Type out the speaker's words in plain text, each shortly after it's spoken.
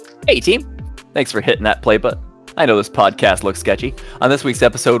Hey team, thanks for hitting that play button. I know this podcast looks sketchy. On this week's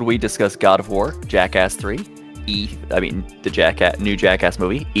episode, we discuss God of War, Jackass 3, the new Jackass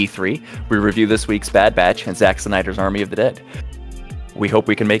movie, E3. We review this week's Bad Batch and Zack Snyder's Army of the Dead. We hope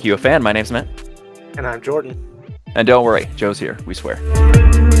we can make you a fan. My name's Matt. And I'm Jordan. And don't worry, Joe's here, we swear.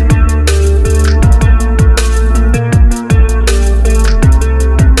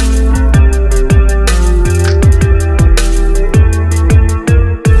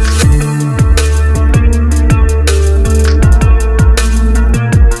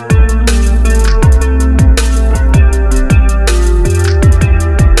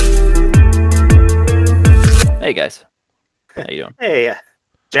 Hey guys, how you doing? Hey,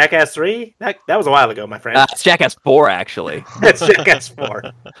 Jackass 3? That was a while ago, my friend. It's Jackass 4, actually. It's Jackass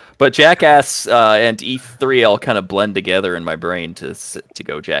 4. But Jackass and E3 all kind of blend together in my brain to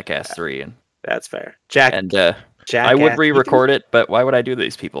go Jackass 3. And that's fair. Jackass I would re-record it, but why would I do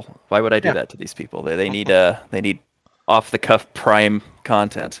these people? Why would I do that to these people? They need off-the-cuff prime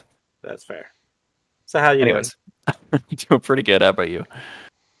content. That's fair. So how you doing? Doing pretty good. How about you?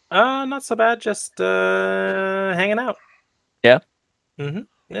 Not so bad. Just hanging out. Yeah? Mm-hmm.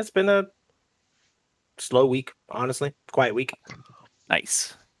 It's been a slow week, honestly. Quiet week.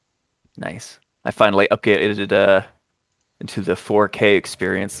 Nice. I finally upgraded into the 4K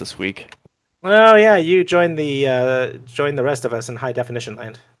experience this week. Oh yeah, you joined the rest of us in high definition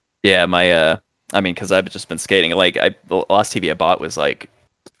land. Yeah, because I've just been skating. Like, the last TV I bought was like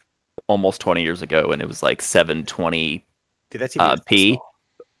almost 20 years ago, and it was like 720p. Dude, that TV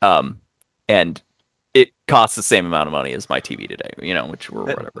and it costs the same amount of money as my TV today, which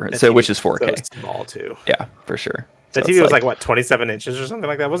is 4K. So small too. Yeah, for sure. The TV was like what, 27 inches or something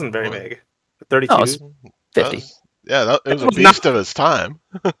like that. It wasn't very big. 32. No, 50. It was a beast of its time.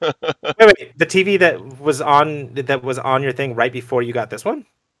 Wait, the TV that was on your thing right before you got this one?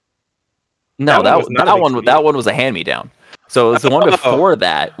 No, that one was a hand-me-down. So it was the one before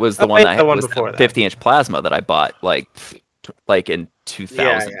that was the one I had, was the 50-inch plasma that I bought like in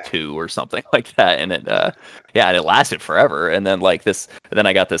 2002 or something like that, and it lasted forever. And then then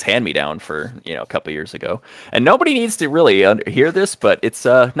I got this hand-me-down for a couple years ago, and nobody needs to really hear this, but it's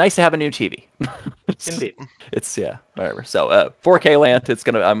nice to have a new TV. Indeed, it's whatever. So 4K land.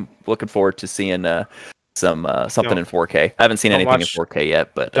 I'm looking forward to seeing something in 4K. I haven't seen anything in 4K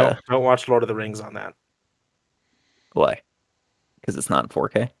yet, but don't watch Lord of the Rings on that. Why? Because it's not in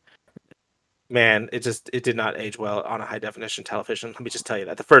 4K. Man, it did not age well on a high definition television. Let me just tell you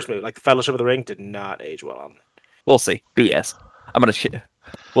that the first movie, like the Fellowship of the Ring, did not age well on. We'll see. BS.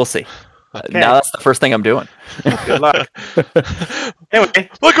 We'll see. Okay. Now that's the first thing I'm doing. Good luck. Anyway,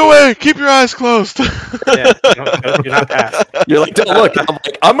 look away. Keep your eyes closed. Yeah, do not pass. You're like, don't look. I'm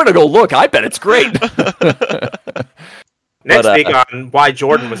like, I'm gonna go look. I bet it's great. Next week on why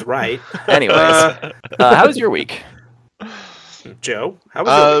Jordan was right. Anyways, how was your week? Joe, how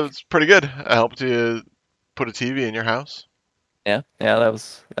was your week? It's pretty good. I helped you put a TV in your house. Yeah, that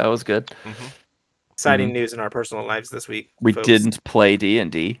was good. Mm-hmm. Exciting news in our personal lives this week. We folks. didn't play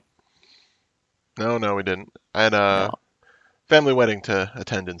D&D. No, we didn't. I had a family wedding to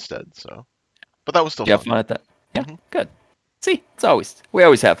attend instead. So, but that was still fun. You have fun at that? Yeah, Good. See, we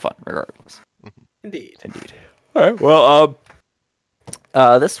always have fun regardless. Mm-hmm. Indeed. All right. Well,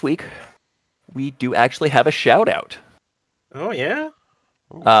 this week we do actually have a shout out. Oh yeah.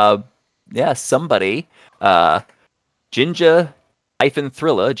 Somebody, Ginger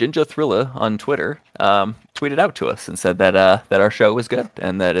Thrilla on Twitter, tweeted out to us and said that our show was good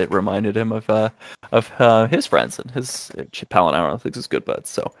and that it reminded him of his friends and his pal and I don't know if it's good buds.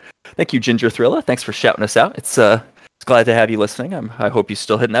 So thank you, Ginger Thrilla. Thanks for shouting us out. It's glad to have you listening. I hope you're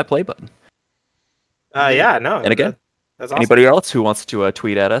still hitting that play button. And again, that's awesome. Anybody else who wants to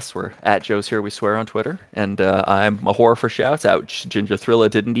tweet at us, we're at Joe's Here We Swear on Twitter, and I'm a whore for shouts out. Ginger Thrilla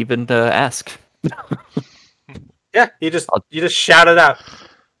didn't even ask. Yeah, you just shout it out.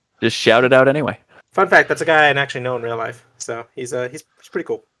 Just shout it out anyway. Fun fact: that's a guy I actually know in real life, so he's pretty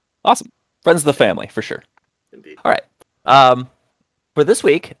cool. Awesome, friends of the family for sure. Indeed. All right. For this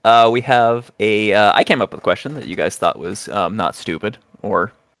week, we have I came up with a question that you guys thought was not stupid,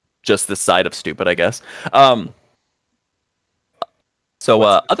 or just this side of stupid, I guess. So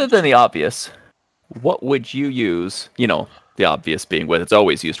other than the obvious, what would you use, the obvious being what it's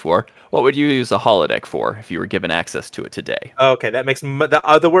always used for, what would you use a holodeck for if you were given access to it today? Okay, that makes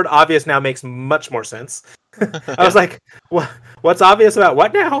the word obvious now makes much more sense. I was like, what's obvious about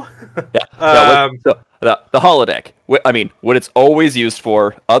what now? Yeah. The holodeck. What it's always used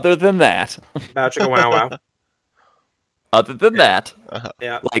for, other than that. Bow chicka wow wow. Other than that,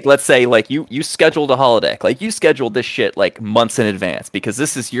 like let's say like you scheduled a holodeck, like you scheduled this shit like months in advance because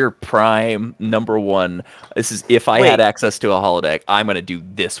this is your prime number one. This is if I had access to a holodeck, I'm gonna do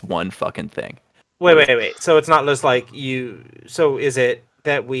this one fucking thing. Wait. So it's not just like you. So is it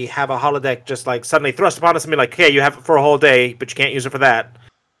that we have a holodeck just like suddenly thrust upon us and be like, okay, you have it for a whole day, but you can't use it for that,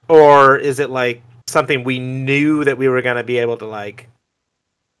 or is it like something we knew that we were gonna be able to like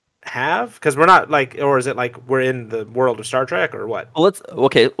have? Because we're not like, or is it like we're in the world of Star Trek or what? Well,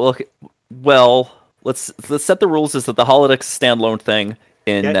 let's set the rules is that the holodeck's a standalone thing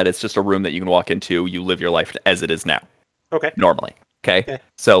in that it's just a room that you can walk into. You live your life as it is now. Okay. Normally. Okay.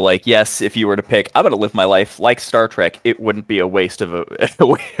 So like, yes, if you were to pick, I'm going to live my life like Star Trek, it wouldn't be a waste of a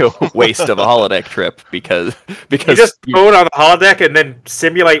holodeck trip because you just go on the holodeck and then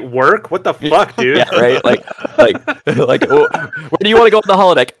simulate work. What the fuck, dude? Yeah, right. Like, where do you want to go on the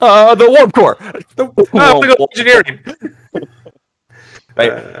holodeck? The warp core. I'm gonna go engineering.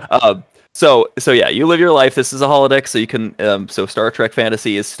 Right. So yeah, you live your life. This is a holodeck, so you can. So Star Trek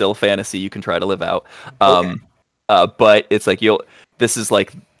fantasy is still fantasy. You can try to live out. But it's like this is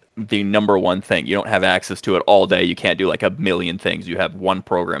like the number one thing. You don't have access to it all day. You can't do like a million things. You have one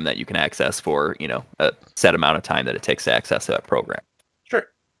program that you can access for, a set amount of time that it takes to access that program. Sure.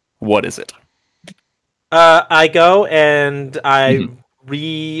 What is it? I go and I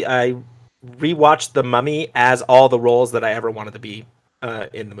rewatch The Mummy as all the roles that I ever wanted to be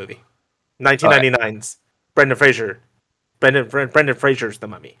in the movie. 1999's Brendan Fraser. Brendan Fraser's The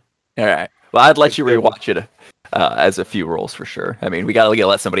Mummy. All right. Well, I'd let you rewatch it as a few roles for sure. I mean, we got to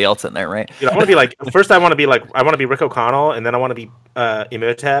let somebody else in there, right? I want to be like first. I want to be Rick O'Connell, and then I want to be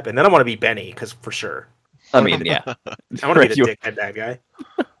Imhotep, and then I want to be Benny, because for sure. I mean, yeah. I want to be the dickhead bad guy.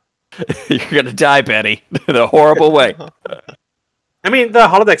 You're gonna die, Benny, in a horrible way. I mean, the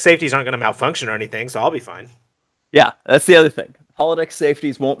holodeck safeties aren't going to malfunction or anything, so I'll be fine. Yeah, that's the other thing. Holodeck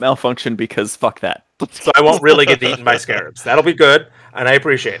safeties won't malfunction because fuck that. So I won't really get eaten by scarabs. That'll be good, and I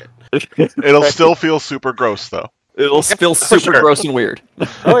appreciate it. It'll still feel super gross, though. It'll feel super gross and weird.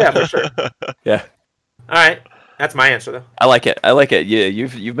 Oh yeah, for sure. Yeah. All right, that's my answer though. I like it. Yeah,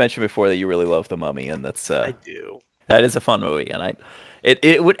 you've mentioned before that you really love The Mummy, and that's I do. That is a fun movie, and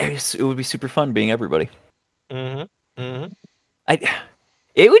it would be super fun being everybody. Mm-hmm. Mm-hmm.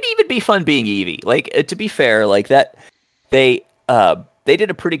 It would even be fun being Evie. Like, to be fair, like that they did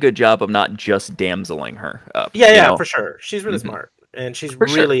a pretty good job of not just damseling her up. Yeah, for sure. She's really smart, and she's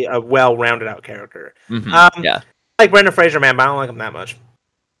really a well-rounded out character. Mm-hmm. I like Brendan Fraser, man, but I don't like him that much.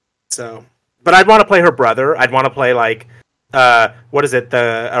 So, but I'd want to play her brother. I'd want to play like, what is it?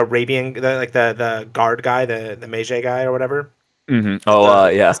 The Arabian, the guard guy, the mage guy or whatever. Mm-hmm. Oh,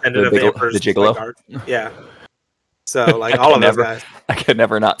 yeah, the gigolo. Yeah. So, like, all of those guys. I could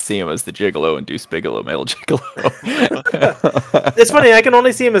never not see him as the gigolo and Deuce Bigelow, male gigolo. It's funny, I can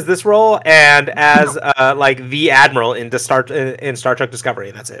only see him as this role and as, like, the Admiral in Star Trek Discovery,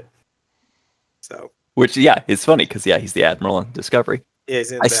 and that's it. So. Which, yeah, it's funny, because, yeah, he's the Admiral in Discovery.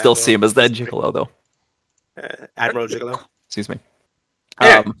 I still see him as that gigolo, though. Admiral Gigolo. Excuse me.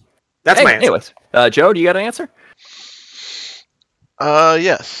 That's my answer. Anyways, Joe, do you got an answer?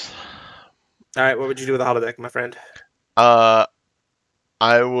 Yes. All right, what would you do with a holodeck, my friend? I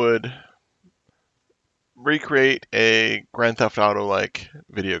would recreate a Grand Theft Auto-like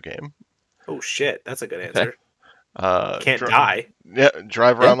video game. Oh shit, that's a good answer. Can't die. Yeah,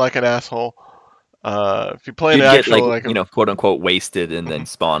 drive around like an asshole. If you play an actual, get, quote unquote, wasted and then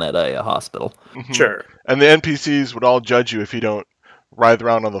spawn at a hospital. Mm-hmm. Sure. And the NPCs would all judge you if you don't writhe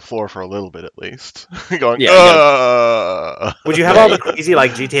around on the floor for a little bit at least. Going, Would you have all the crazy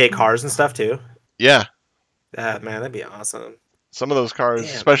like GTA cars and stuff too? Yeah. Man, that'd be awesome. Some of those cars,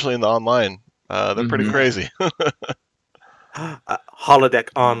 especially in the online, they're pretty crazy. Holodeck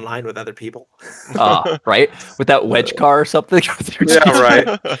online with other people. Right? With that wedge car or something. Yeah,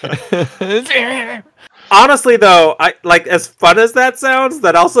 right. Honestly, though, I like as fun as that sounds,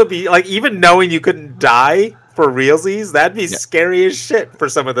 that'd also be like even knowing you couldn't die for realsies, that'd be scary as shit for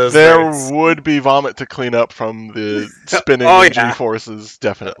some of those. There would be vomit to clean up from the spinning G-forces,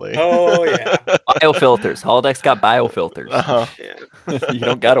 definitely. Oh yeah. Biofilters. Holodecks got biofilters. Uh-huh. Yeah. You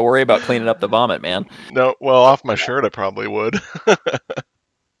don't got to worry about cleaning up the vomit, man. No, well, off my shirt I probably would.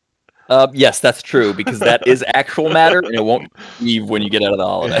 Yes, that's true, because that is actual matter, and it won't leave when you get out of the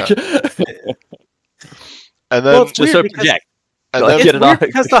holodeck. Yeah. And then just so project. And then, it's weird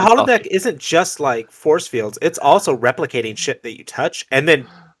because the holodeck isn't just like force fields; it's also replicating shit that you touch, and then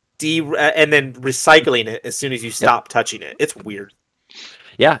recycling it as soon as you stop touching it. It's weird.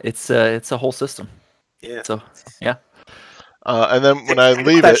 Yeah, it's a whole system. Yeah. So yeah. And then when I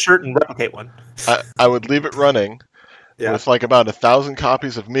leave that shirt and replicate one. I would leave it running, with like about 1,000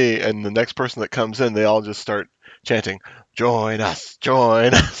 copies of me, and the next person that comes in, they all just start chanting, "Join us,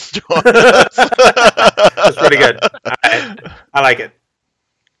 join us, join us." That's pretty good. I like it.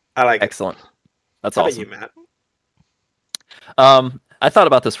 Excellent. That's How awesome. about you, Matt? I thought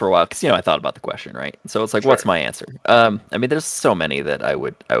about this for a while because I thought about the question, right? So it's like, what's my answer? I mean, there's so many that I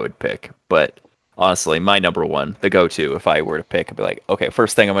would pick, but honestly, my number one, the go-to, if I were to pick, I'd be like, okay,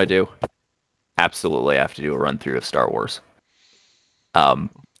 first thing I'm gonna do, absolutely, I have to do a run through of Star Wars,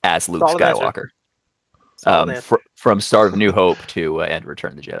 as Luke Skywalker, from Start of New Hope to end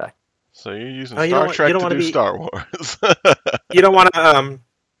Return of the Jedi. So you're using Star Trek to do Star Wars. You don't want to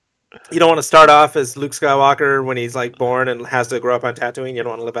You don't want to start off as Luke Skywalker when he's like born and has to grow up on Tatooine. You don't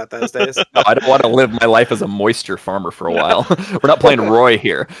want to live out those days. No, I don't want to live my life as a moisture farmer for a while. We're not playing Roy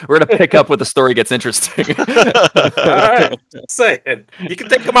here. We're gonna pick up when the story gets interesting. All right, saying you can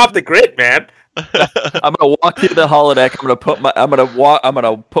take him off the grid, man. I'm gonna walk through the holodeck. I'm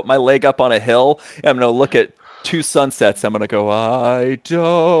gonna put my leg up on a hill. And I'm gonna look at 2 sunsets. I'm gonna go, I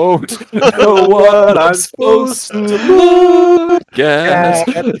don't know what I'm supposed to look at.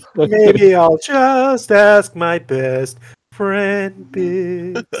 Maybe I'll just ask my best friend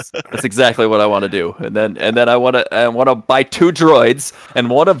Biggs. That's exactly what I want to do. And then I want to buy 2 droids, and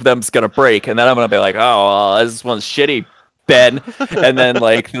one of them's gonna break, and then I'm gonna be like, oh, well, this one's shitty, Ben. And then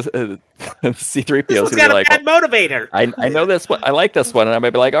like C-3PO is gonna be like, bad motivator. I know this one. I like this one, and I'm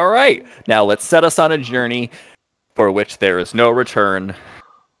gonna be like, all right, now let's set us on a journey for which there is no return,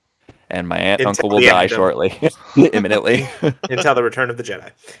 and my aunt and uncle will die shortly, imminently, until the Return of the Jedi.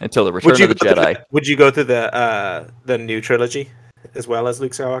 Until the Return of the Jedi. Would you go through the new trilogy as well as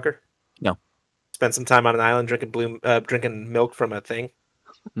Luke Skywalker? No. Spend some time on an island drinking milk from a thing?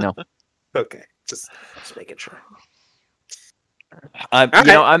 No. Okay, just making sure. I'm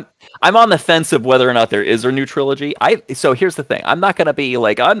on the fence of whether or not there is a new trilogy. So here's the thing: I'm not gonna be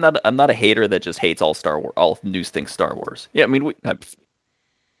like I'm not a hater that just hates all new things Star Wars. Yeah, I mean,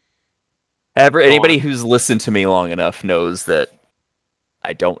 anybody who's listened to me long enough knows that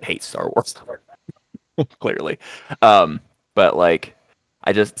I don't hate Star Wars. Clearly, but like,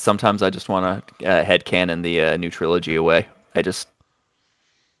 sometimes I just want to headcanon the new trilogy away. I just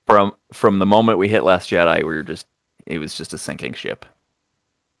from the moment we hit Last Jedi, it was just a sinking ship.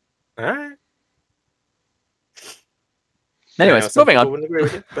 All right. Anyways, moving on. Wouldn't agree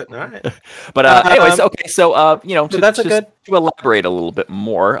with you, but all right. But anyways, okay. So to elaborate a little bit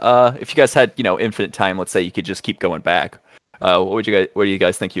more. If you guys had infinite time, let's say you could just keep going back. What do you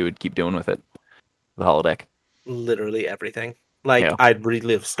guys think you would keep doing with it? The holodeck. Literally everything. Like I'd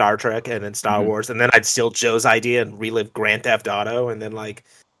relive Star Trek and then Star Wars, and then I'd steal Joe's idea and relive Grand Theft Auto, and then like.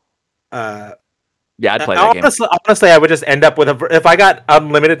 Yeah, I'd play that game. Honestly, I would just end up with if I got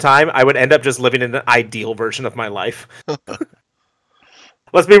unlimited time, I would end up just living in an ideal version of my life.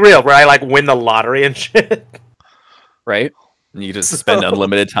 Let's be real, where I like win the lottery and shit. Right? And you just spend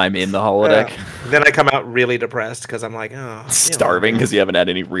unlimited time in the holodeck. Then I come out really depressed because I'm like, oh, starving because you haven't had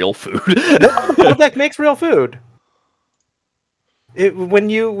any real food. The holodeck makes real food.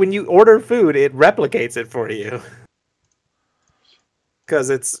 When you order food, it replicates it for you. Because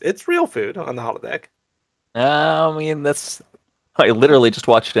it's real food on the holodeck. I mean, I literally just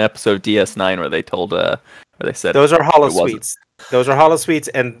watched an episode of DS9 where they told where they said those are holosuites. Those are holosuites,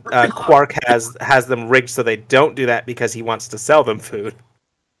 and Quark has them rigged so they don't do that because he wants to sell them food.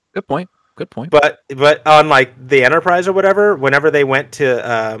 Good point. But on like the Enterprise or whatever, whenever they went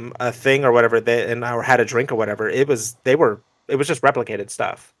to a thing or whatever, or had a drink or whatever, it was just replicated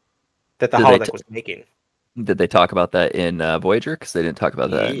stuff that the holodeck was making. Did they talk about that in Voyager? Because they didn't talk about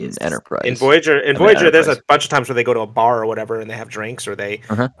that in Enterprise. In Voyager, there's a bunch of times where they go to a bar or whatever and they have drinks, or they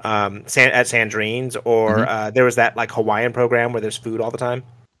at Sandrine's, or there was that like Hawaiian program where there's food all the time.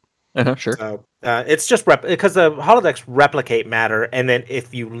 Sure. So it's just because the holodecks replicate matter, and then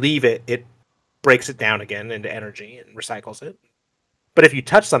if you leave it, it breaks it down again into energy and recycles it. But if you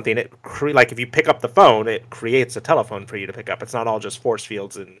touch something, like if you pick up the phone, it creates a telephone for you to pick up. It's not all just force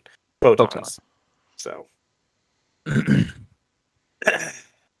fields and photons. So.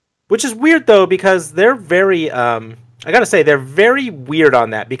 Which is weird though, because they're very I gotta say they're very weird on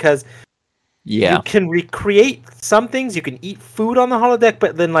that, because you can recreate some things, you can eat food on the holodeck,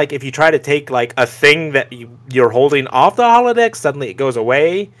 but then like if you try to take like a thing that you're holding off the holodeck, suddenly it goes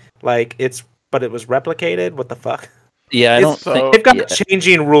away. Like it was replicated. What the fuck? Yeah, I don't think they've got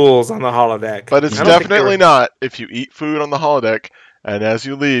changing rules on the holodeck. But it's definitely not if you eat food on the holodeck and as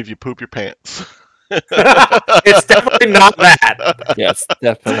you leave you poop your pants. It's definitely not that. Yeah, it's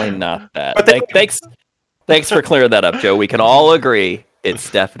definitely not that. But thanks for clearing that up, Joe. We can all agree it's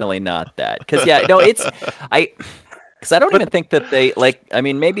definitely not that. Because Because I don't even think that they like. I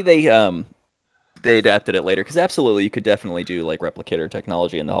mean, maybe they adapted it later. Because absolutely, you could definitely do like replicator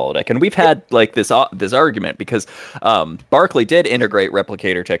technology in the holodeck, and we've had like this argument because Barkley did integrate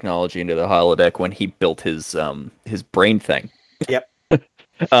replicator technology into the holodeck when he built his brain thing. Yep.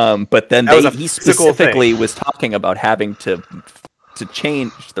 But then he specifically was talking about having to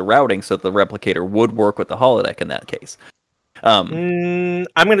change the routing so the replicator would work with the holodeck in that case. I'm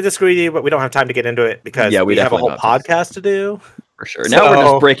going to disagree with you, but we don't have time to get into it because we have a whole podcast to do. For sure. So, now we're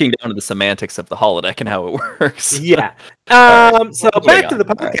just breaking down the semantics of the holodeck and how it works. Yeah. So back to the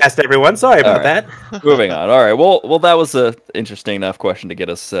podcast, everyone. Sorry about that. Moving on. All right. Well, that was a interesting enough question to get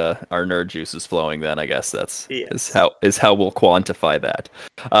us our nerd juices flowing. Then I guess is how we'll quantify that.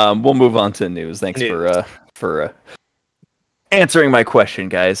 We'll move on to news. Thanks for answering my question,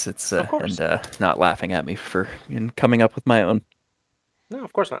 guys. It's and not laughing at me for coming up with my own. No,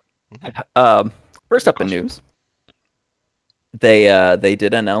 of course not. First up in news. They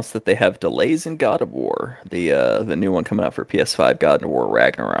did announce that they have delays in God of War, the new one coming out for PS5, God of War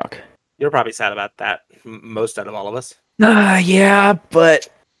Ragnarok. You're probably sad about that, most out of all of us. Yeah, but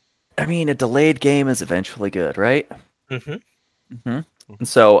I mean, a delayed game is eventually good, right? Mm-hmm. Mm-hmm. And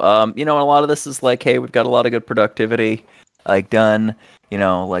so, a lot of this is like, hey, we've got a lot of good productivity, like done.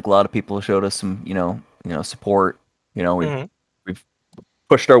 Like a lot of people showed us some, support. We've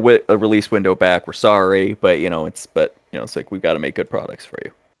pushed our release window back. We're sorry, but it's like we've got to make good products for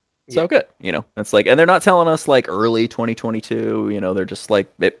you. So good, it's like, and they're not telling us like early 2022. They're just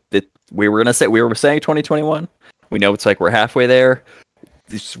like we were saying 2021. We know it's like we're halfway there.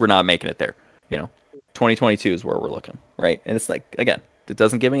 We're not making it there. 2022 is where we're looking, right? And it's like, again, it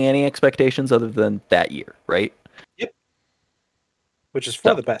doesn't give me any expectations other than that year, right? Yep. Which is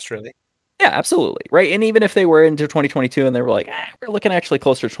for the best, really. Yeah, absolutely. Right. And even if they were into 2022 and they were like, we're looking actually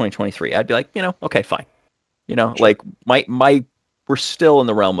closer to 2023, I'd be like, okay, fine. Sure. Like we're still in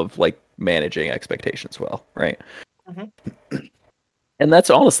the realm of like managing expectations well, right? Mm-hmm. And that's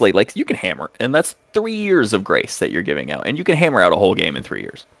honestly like you can hammer, and that's 3 years of grace that you're giving out, and you can hammer out a whole game in 3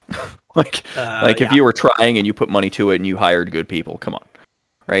 years. If you were trying and you put money to it and you hired good people, come on,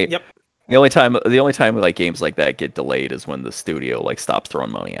 right? Yep. The only time like games like that get delayed is when the studio like stops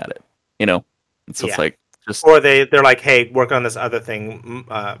throwing money at it. So it's like just or they're like, hey, work on this other thing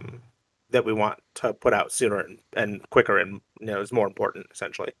that we want to put out sooner and quicker, and is more important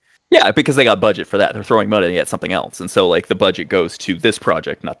essentially. Yeah, because they got budget for that. They're throwing money at something else, and so like the budget goes to this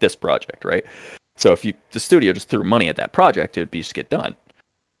project, not this project, right? So if the studio just threw money at that project, it'd just get done.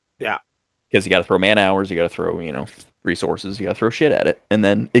 Yeah, because you got to throw man hours, you got to throw resources, you got to throw shit at it, and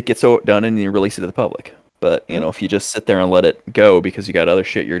then it gets done, and you release it to the public. But, if you just sit there and let it go because you got other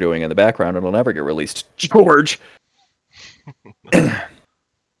shit you're doing in the background, it'll never get released. George!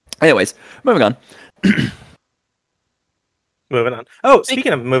 Anyways, moving on. Moving on. Oh,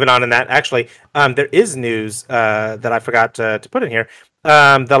 speaking of moving on in that, actually, there is news that I forgot to put in here.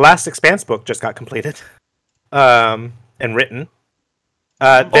 The last Expanse book just got completed and written.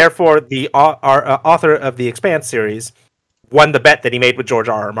 Therefore, the author of the Expanse series won the bet that he made with George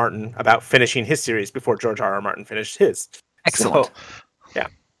R.R. Martin about finishing his series before George R.R. Martin finished his. Excellent. So, yeah.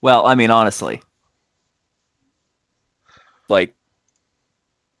 Well, I mean, honestly, like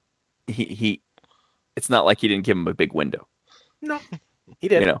he it's not like he didn't give him a big window. No, he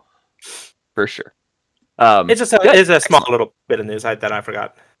did. For sure. It's just it's a small little bit of news that I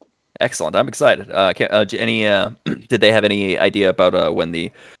forgot. Excellent. I'm excited. Did they have any idea about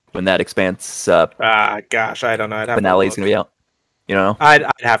when that Expanse gosh, I don't know. Finale is going to be out. I'd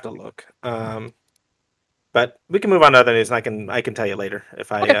have to look. But we can move on to other news, and I can tell you later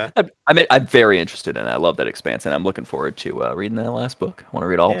if I. Okay. I'm very interested in it. I love that Expanse, and I'm looking forward to reading that last book. I want to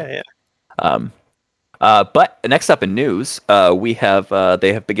read all. Yeah. But next up in news, we have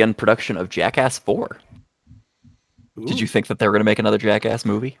they have begun production of Jackass 4. Ooh. Did you think that they were going to make another Jackass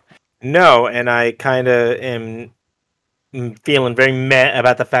movie? No, and I kind of am feeling very meh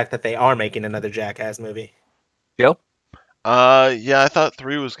about the fact that they are making another Jackass movie. Joe? Yeah, I thought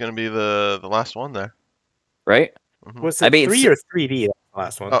 3 was going to be the last one there. Right? Mm-hmm. Was it 3 or 3D? The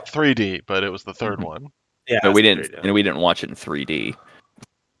last one. 3D, but it was the third one. Yeah, but we didn't watch it in 3D.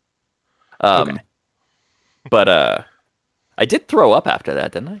 Okay. But I did throw up after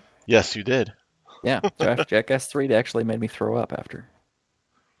that, didn't I? Yes, you did. Yeah, Jackass 3 actually made me throw up after.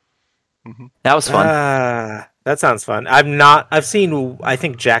 Mm-hmm. That was fun. That sounds fun. I've seen, I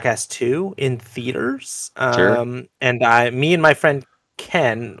think, Jackass 2 in theaters. Sure. And me and my friend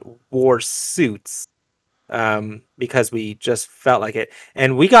Ken wore suits because we just felt like it.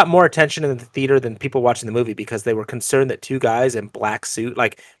 And we got more attention in the theater than people watching the movie because they were concerned that 2 guys in black suit,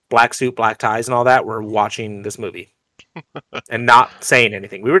 black ties and all that, were watching this movie. and not saying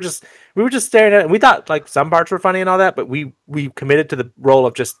anything. We were just staring at it. And we thought like some parts were funny and all that, but we committed to the role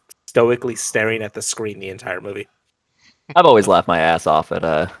of just stoically staring at the screen the entire movie. I've always laughed my ass off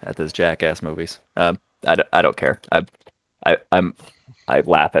at those Jackass movies. I don't care. I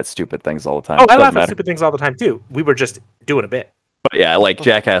laugh at stupid things all the time. Oh, I laugh at stupid things all the time too. We were just doing a bit. But yeah, like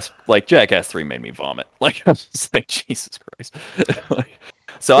Jackass 3 made me vomit. Like I'm just like Jesus Christ.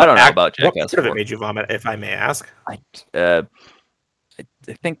 So I don't know about Jackass. What part of it made you vomit, if I may ask? I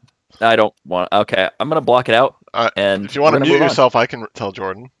think I don't want. Okay, I'm gonna block it out. And if you want to mute yourself, I can tell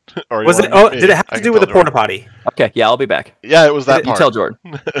Jordan. Or was it? Oh, did it have to do with the porta potty? Okay, yeah, I'll be back. Yeah, it was that part. You tell Jordan.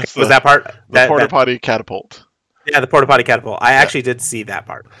 Was that part? The porta potty catapult. Yeah, the porta potty catapult. I actually did see that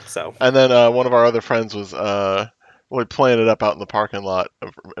part. So. And then one of our other friends was playing it up out in the parking lot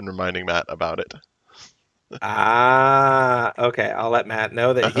and reminding Matt about it. Okay. I'll let Matt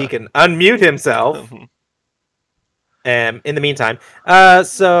know that he can unmute himself. In the meantime,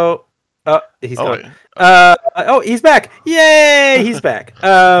 he's going. He's back! Yay! He's back.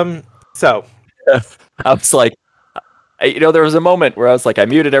 So I was like, there was a moment where I was like, I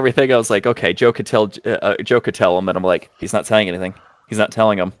muted everything. I was like, okay, Joe could tell him, and I'm like, he's not saying anything. He's not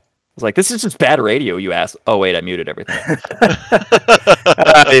telling him. I was like, this is just bad radio, you ass. Oh wait, I muted everything.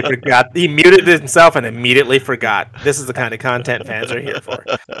 He forgot. He muted himself and immediately forgot. This is the kind of content fans are here for.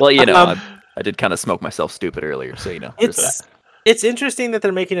 Well, I did kind of smoke myself stupid earlier, so It's interesting that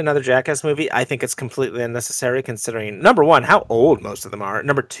they're making another Jackass movie. I think it's completely unnecessary considering, number one, how old most of them are.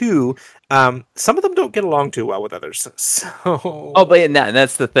 Number two, some of them don't get along too well with others. So... Oh, but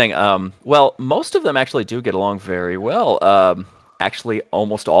that's the thing. Well, most of them actually do get along very well. Actually,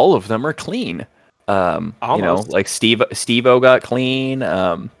 almost all of them are clean. Like Steve-O got clean,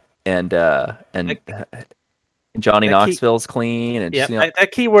 and Johnny Knoxville's clean. And that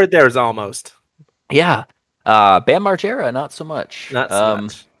key word there is almost. Yeah. Bam Margera, not so much. Not so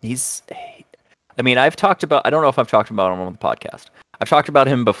much. I've talked about. I don't know if I've talked about him on the podcast. I've talked about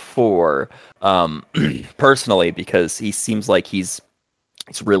him before, personally, because he seems like he's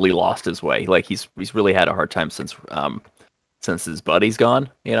really lost his way. Like he's really had a hard time since his buddy's gone.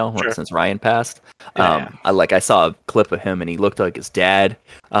 Since Ryan passed. I saw a clip of him and he looked like his dad.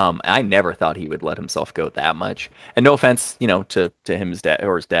 I never thought he would let himself go that much. And no offense, to him, his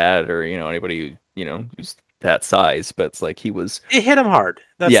dad, or anybody who's that size, but it's like it hit him hard.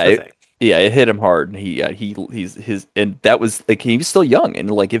 That's the thing. It hit him hard. And that was like, he was still young,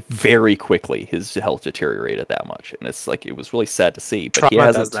 and like it very quickly his health deteriorated that much, and it's like it was really sad to see. But Trauma he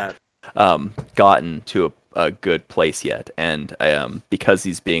hasn't gotten to a good place yet, and because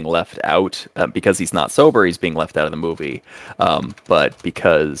he's being left out, because he's not sober, he's being left out of the movie. But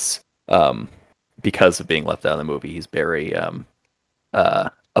because of being left out of the movie, he's very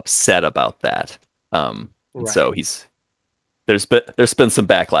upset about that. Right. So there's been some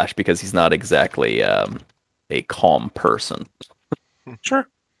backlash because he's not exactly a calm person. Sure.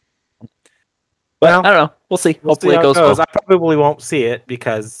 Well, I don't know. We'll see. Hopefully it goes well. I probably won't see it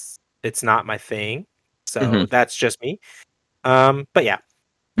because it's not my thing. So that's just me. But yeah.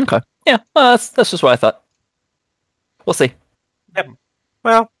 Okay. Yeah. Well, that's just what I thought. We'll see. Yep.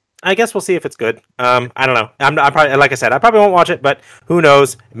 Well, I guess we'll see if it's good. I don't know. I'm probably, like I said, I probably won't watch it, but who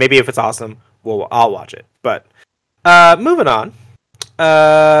knows? Maybe if it's awesome, I'll watch it. But moving on.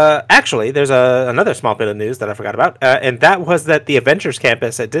 Actually, there's another small bit of news that I forgot about, and that was that the Adventures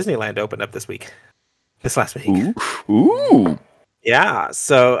Campus at Disneyland opened up this last week. Ooh. Yeah.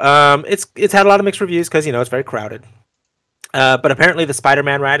 So it's had a lot of mixed reviews because it's very crowded. But apparently the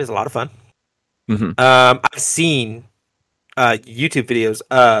Spider-Man ride is a lot of fun. Mm-hmm. I've seen YouTube videos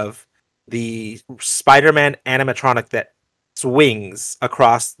of the Spider-Man animatronic that swings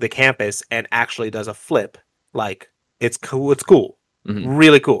across the campus and actually does a flip. Like, it's cool. It's cool. Mm-hmm.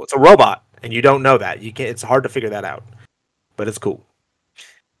 Really cool. It's a robot, and you don't know that. It's hard to figure that out, but it's cool.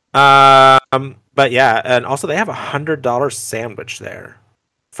 But yeah, and also they have $100 sandwich there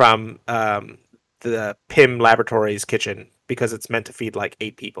from the Pym Laboratories kitchen because it's meant to feed like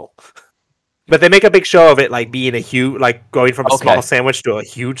 8 people. But they make a big show of it, like being a huge, like going from a small sandwich to a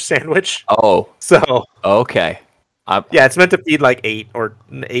huge sandwich. Oh, so okay. Yeah, it's meant to feed like 8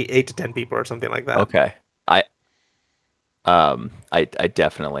 to 10 people or something like that. Okay, I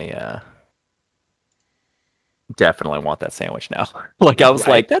definitely want that sandwich now. Like I was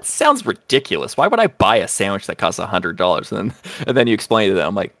like, that sounds ridiculous. Why would I buy a sandwich that costs $100? And then you explain to them,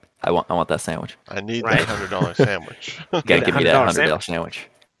 I'm like, I want that sandwich. I need that $100 sandwich. You gotta give me that $100 sandwich.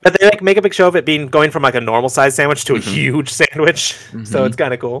 But they make a big show of it going from like a normal size sandwich to a huge sandwich. Mm-hmm. So it's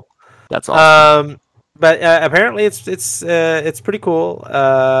kind of cool. That's awesome. But apparently it's pretty cool.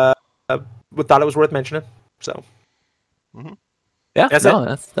 Thought it was worth mentioning. So Mm-hmm. Yeah,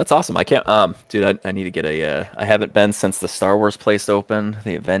 that's awesome. I can't, dude. I need to get a. I haven't been since the Star Wars place opened.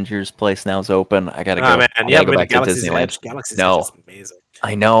 The Avengers place now is open. I gotta go. Man, I gotta go back to Galaxy's Disneyland. Edge. Galaxy's Edge is amazing.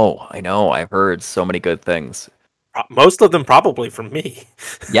 I know. I've heard so many good things. Most of them probably from me.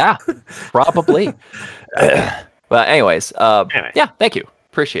 Yeah, probably. But anyways, yeah, thank you.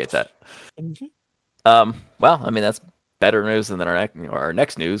 Appreciate that. Mm-hmm. Well, I mean that's better news than our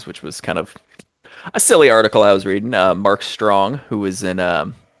next news, which was kind of a silly article I was reading. Mark Strong, who's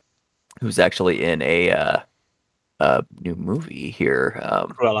actually in a new movie here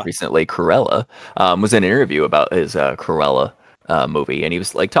recently, Cruella, was in an interview about his Cruella movie, and he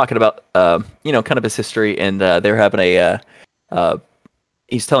was like talking about kind of his history, and they're having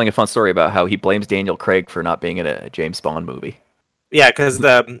he's telling a fun story about how he blames Daniel Craig for not being in a James Bond movie. Yeah, because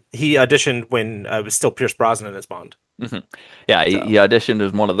he auditioned when it was still Pierce Brosnan as Bond. Mm-hmm. Yeah, he auditioned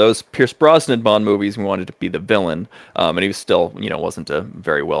as one of those Pierce Brosnan Bond movies. We wanted to be the villain, and he was still, wasn't a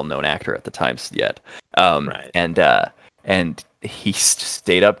very well-known actor at the time yet. Right. And he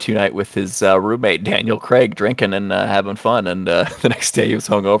stayed up tonight with his roommate Daniel Craig, drinking and having fun. And the next day he was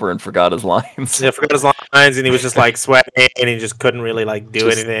hungover and forgot his lines. Yeah, forgot his lines, and he was just like sweating, and he just couldn't really like do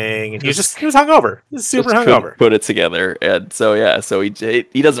anything. And he was hungover. He was super hungover. Put it together, and so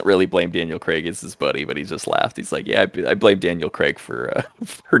he doesn't really blame Daniel Craig as his buddy, but he just laughed. He's like, yeah, I blame Daniel Craig for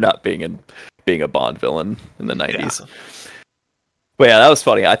not being a Bond villain in the 90s. Yeah. But yeah, that was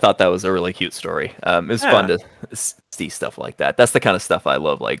funny. I thought that was a really cute story. It was fun to see stuff like that. That's the kind of stuff I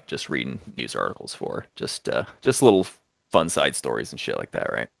love, like just reading news articles for. Just little fun side stories and shit like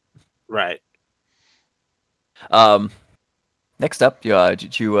that, right? Right. Next up,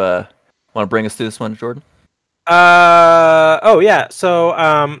 did you want to bring us through this one, Jordan? Oh yeah.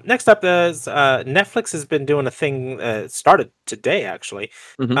 So next up is Netflix has been doing a thing. Started today actually.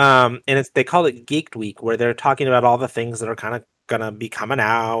 Mm-hmm. And they call it Geeked Week, where they're talking about all the things that are kind of gonna be coming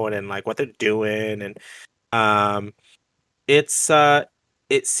out and like what they're doing, and it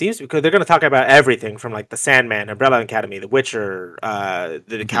seems because they're gonna talk about everything from like the Sandman, Umbrella Academy, The Witcher,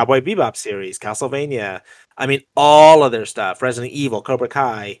 the Cowboy Bebop series, Castlevania. I mean, all of their stuff, Resident Evil, Cobra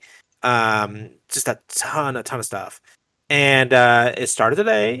Kai, just a ton of stuff. And it started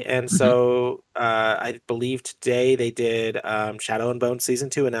today, and so I believe today they did Shadow and Bone Season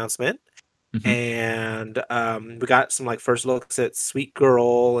 2 announcement. Mm-hmm. And we got some like first looks at Sweet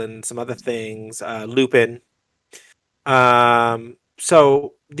Girl and some other things, Lupin.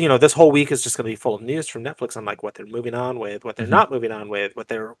 So this whole week is just going to be full of news from Netflix on like what they're moving on with, what they're not moving on with, what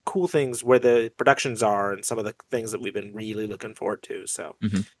their cool things, where the productions are, and some of the things that we've been really looking forward to. So,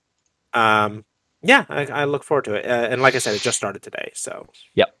 yeah, I look forward to it. And like I said, it just started today. So,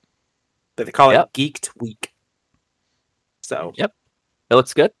 yep. But they call it Geeked Week. So, yep. It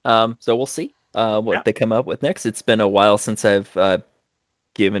looks good. So we'll see what they come up with next. It's been a while since I've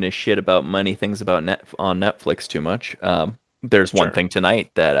given a shit about many things about on Netflix too much. There's one thing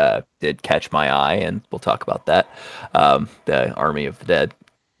tonight that did catch my eye, and we'll talk about that. The Army of the Dead.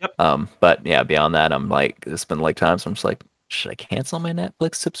 Yep. But yeah, beyond that, I'm like, it's been like times I'm just like, should I cancel my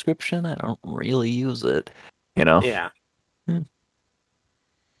Netflix subscription? I don't really use it. Yeah. And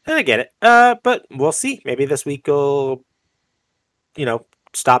I get it. But we'll see. Maybe this week will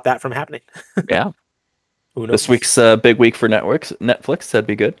stop that from happening. Yeah. Who knows? This week's a big week for Netflix. That'd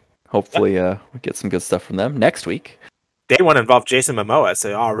be good. Hopefully, we get some good stuff from them next week. Day one involved Jason Momoa,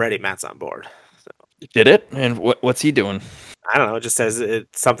 so already Matt's on board. So. Did it? And what's he doing? I don't know. It just says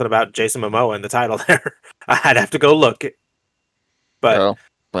it's something about Jason Momoa in the title there. I'd have to go look. But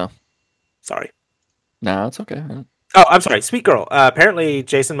well, sorry. No, it's okay. Oh, I'm sorry. Sweet Girl. Apparently,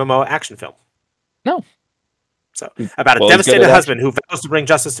 Jason Momoa action film. No. So about a devastated husband who vows to bring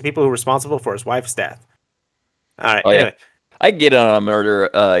justice to people who are responsible for his wife's death. All right. Anyway. Yeah. I can get on a murder,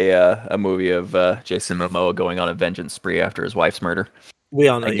 a movie of Jason Momoa going on a vengeance spree after his wife's murder. We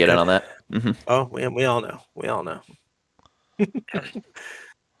all know. I can get in on that. Mm-hmm. Oh, we all know. We all know.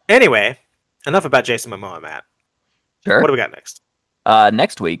 Anyway, enough about Jason Momoa, Matt. Sure. What do we got next?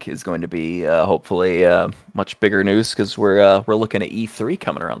 Next week is going to be hopefully much bigger news because we're looking at E3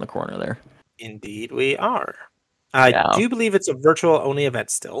 coming around the corner there. Indeed, we are. I do believe it's a virtual only event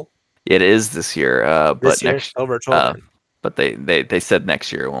still. It is this year, but next still virtual. But they said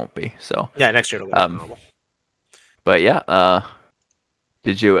next year it won't be. So yeah, next year it'll be normal. But yeah,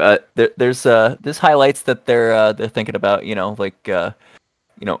 did you? There's highlights that they're thinking about. Orcs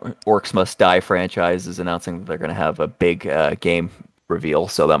Must Die franchise is announcing that they're going to have a big game reveal.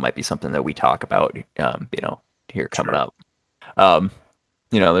 So that might be something that we talk about. Here coming up. There's.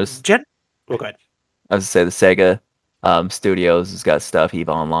 Well, go ahead. I was to say the Sega Studios has got stuff. EVE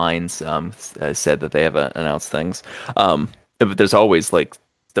Online's said that they have announced things. But there's always like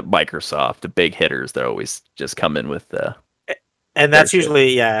the Microsoft, the big hitters. They're always just come in with the. And that's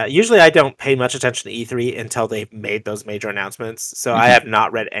usually, usually I don't pay much attention to E3 until they've made those major announcements. So I have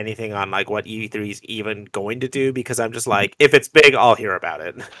not read anything on like what E3 is even going to do, because I'm just like, if it's big, I'll hear about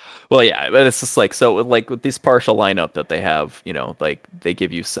it. Well, yeah, but it's just like, so like with this partial lineup that they have, like they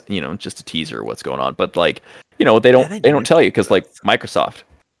give you, just a teaser of what's going on, but like, they don't tell you, because like Microsoft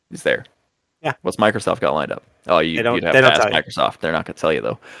is there. Yeah. What's Microsoft got lined up? Oh, you'd have to ask Microsoft. They're not going to tell you,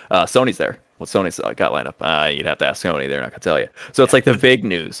 though. Sony's there. What's Sony's got lined up? You'd have to ask Sony. They're not going to tell you. So it's like the big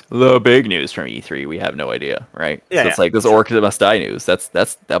news from E3. We have no idea, right? Yeah, so it's like this Orc Must Die news.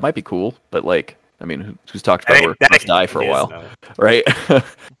 That might be cool, but like, I mean, who's talked about Orc Must Die for a while, right?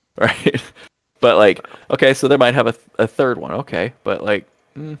 Right. But like, okay, so they might have a third one. Okay, but like,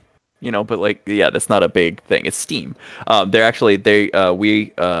 but like, yeah, that's not a big thing. It's Steam. I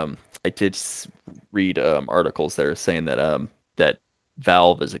did read articles that are saying that that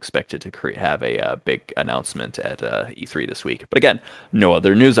Valve is expected to have a big announcement at E3 this week. But again, no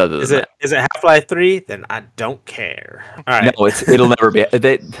other news other than that. Is it Half-Life 3? Then I don't care. All right. No, it'll never be.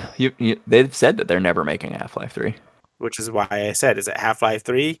 They've said that they're never making Half-Life 3. Which is why I said, is it Half-Life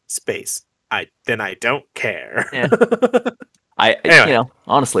 3? Space. Then I don't care. Yeah. Anyway.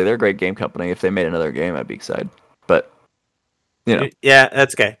 Honestly, they're a great game company. If they made another game, I'd be excited. But yeah,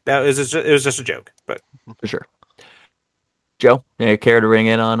 that's okay. It was just a joke, but for sure. Joe, you care to ring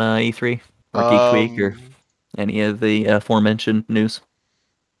in on E3 or Geek Week or any of the aforementioned news?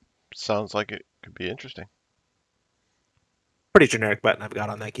 Sounds like it could be interesting. Pretty generic button I've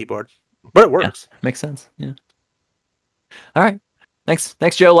got on that keyboard, but it works. Yeah, makes sense. Yeah. All right. Thanks,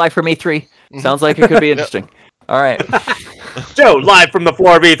 Joe. Live from E3. Sounds like it could be interesting. All right. Joe, live from the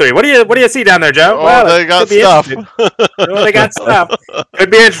floor of E3. What do you see down there, Joe? Oh, they got stuff. They got stuff. Could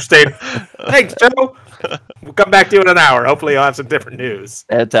be interesting. Thanks, Joe. We'll come back to you in an hour. Hopefully, you'll have some different news.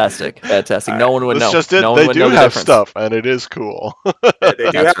 Fantastic. No one would know. Just it. They do have stuff, and it is cool.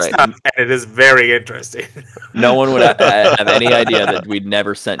 They do have stuff, and it is very interesting. No one would have any idea that we'd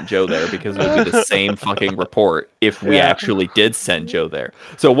never sent Joe there, because it would be the same fucking report if we actually did send Joe there.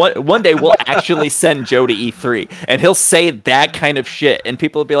 So one day we'll actually send Joe to E3, and he'll say that kind of shit, and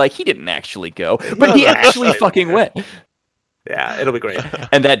people will be like, he didn't actually go, but he actually fucking went. Yeah, it'll be great.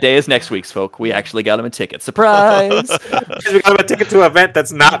 And that day is next week's, folk. We actually got him a ticket. Surprise! We got him a ticket to an event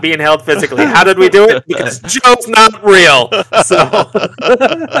that's not being held physically. How did we do it? Because Joe's not real. So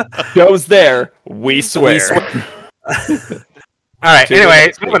Joe's there. We swear. All right.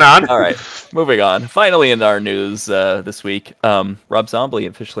 Anyway, moving on. All right, moving on. Finally, in our news this week, Rob Zombie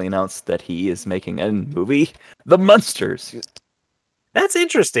officially announced that he is making a movie, The Munsters. That's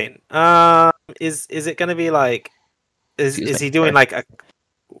interesting. Is it going to be like? Is he doing like a?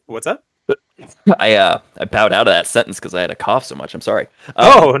 What's up? I bowed out of that sentence because I had a cough so much. I'm sorry.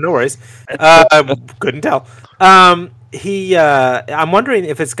 No worries. Couldn't tell. I'm wondering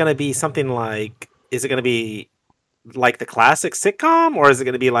if it's going to be something like. Is it going to be like the classic sitcom, or is it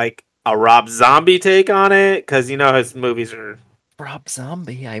going to be like a Rob Zombie take on it? Because his movies are. Rob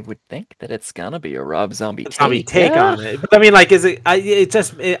Zombie, I would think that it's gonna be a Rob Zombie take on it. But I mean, like, is it?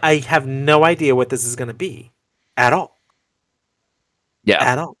 I have no idea what this is going to be at all. Yeah,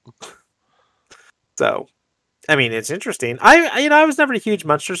 at all. So, I mean, it's interesting. I was never a huge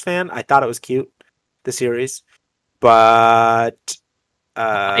Munsters fan. I thought it was cute, the series, but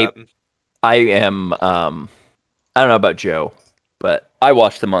I am. I don't know about Joe, but I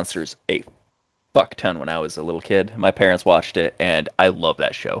watched The Munsters a fuck ton when I was a little kid. My parents watched it, and I love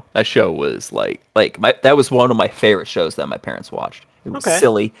that show. That show was that was one of my favorite shows that my parents watched. It was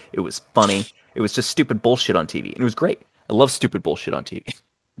silly. It was funny. It was just stupid bullshit on TV, and it was great. I love stupid bullshit on TV.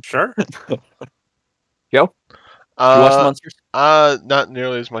 Sure. Joe? You watch The Munsters? Not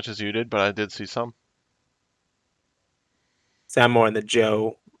nearly as much as you did, but I did see some. See, I'm more in the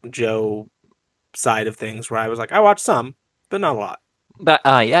Joe side of things, where I was like, I watched some, but not a lot. But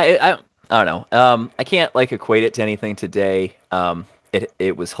I don't know. I can't equate it to anything today.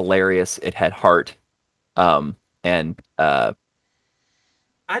 It was hilarious. It had heart.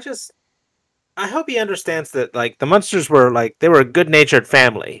 I hope he understands that the Munsters were they were a good-natured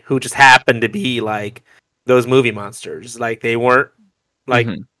family who just happened to be those movie monsters. They weren't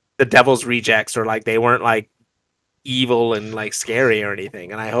the Devil's Rejects, or they weren't evil and scary or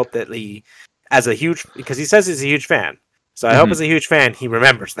anything. And I hope that he, because he says he's a huge fan, so I hope as a huge fan he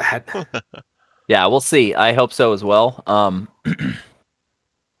remembers that. Yeah, we'll see. I hope so as well.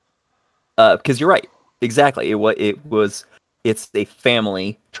 Because you're right. Exactly. It's a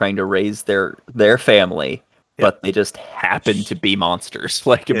family trying to raise their family but they just happen to be monsters.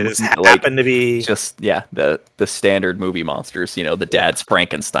 Like it just happen to be just the standard movie monsters. You know, the dad's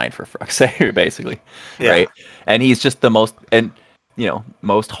Frankenstein for fuck's sake, basically, right? And he's just the most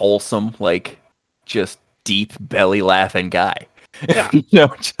most wholesome, like just deep belly laughing guy. Yeah.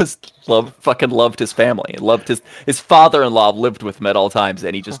 Just loved his family, loved his father-in-law lived with him at all times,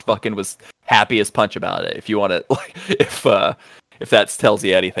 and he just fucking was happy as punch about it. If you want to, like, if that tells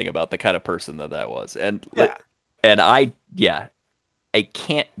you anything about the kind of person that was, and I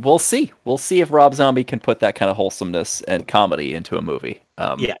can't. We'll see if Rob Zombie can put that kind of wholesomeness and comedy into a movie.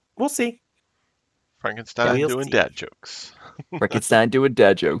 We'll see. Frankenstein doing dad jokes. Frankenstein doing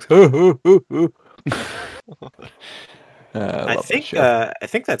dad jokes. I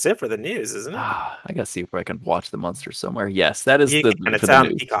think that's it for the news, isn't it? I gotta see if I can watch the monsters somewhere. Yes, that is it's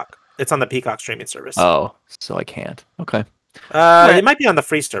on Peacock. It's on the Peacock streaming service. Oh, so I can't. Okay. It might be on the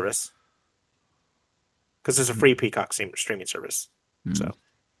free service because there's a free Peacock streaming service. So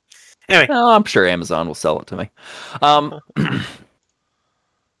anyway, I'm sure Amazon will sell it to me.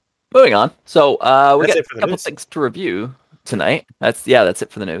 Moving on. So we got a couple things to review tonight. That's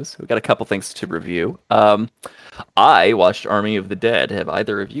it for the news. We got a couple things to review. I watched Army of the Dead. Have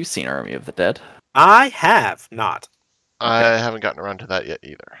either of you seen Army of the Dead? I have not. I haven't gotten around to that yet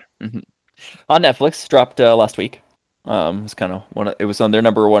either. Mm-hmm. On Netflix, dropped last week. It's kind of it was on their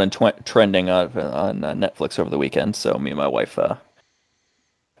number one and trending on Netflix over the weekend. So me and my wife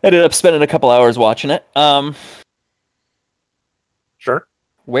ended up spending a couple hours watching it. Sure.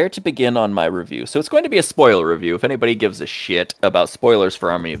 Where to begin on my review? So it's going to be a spoiler review. If anybody gives a shit about spoilers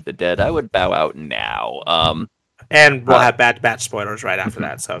for Army of the Dead, I would bow out now. And we'll have Bad Batch spoilers right after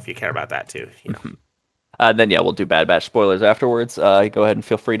that. So if you care about that too, then we'll do Bad Batch spoilers afterwards. Go ahead and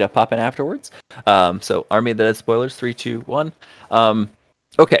feel free to pop in afterwards. So Army of the Dead spoilers, 3, 2, 1.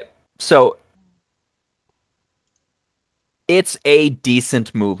 Okay, so it's a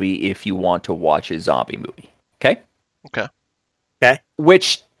decent movie if you want to watch a zombie movie. Okay.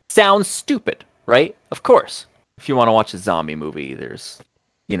 Which sounds stupid, right? Of course. If you want to watch a zombie movie, there's,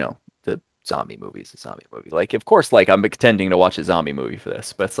 the zombie movie is a zombie movie. Like, of course, like, I'm pretending to watch a zombie movie for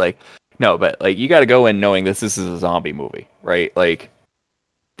this, but it's like, no, but like, you got to go in knowing this is a zombie movie, right? Like,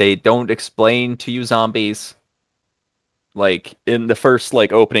 they don't explain to you zombies. Like, in the first,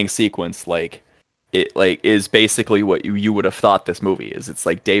 like, opening sequence, like, it like is basically what you would have thought this movie is. It's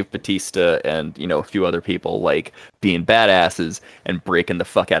like Dave Bautista and a few other people like being badasses and breaking the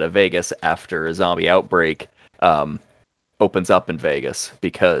fuck out of Vegas after a zombie outbreak opens up in Vegas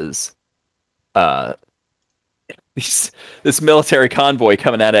because this military convoy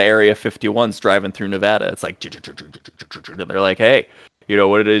coming out of Area 51's driving through Nevada. It's like and they're like, hey,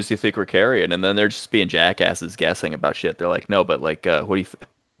 what it is you think we're carrying? And then they're just being jackasses guessing about shit. They're like, no, but like what do you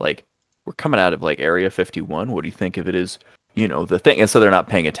like? We're coming out of like Area 51. What do you think of it as, the thing? And so they're not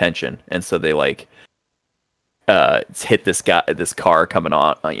paying attention. And so they like hit this car coming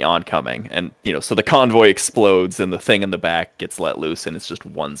oncoming. And, so the convoy explodes and the thing in the back gets let loose and it's just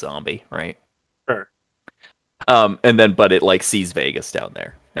one zombie, right? Sure. And then, but it like sees Vegas down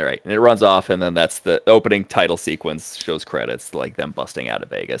there. All right. And it runs off. And then that's the opening title sequence, shows credits, like them busting out of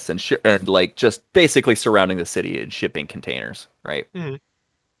Vegas and like just basically surrounding the city in shipping containers, right? Mm-hmm.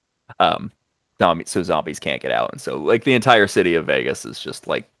 So zombies can't get out, and so like the entire city of Vegas is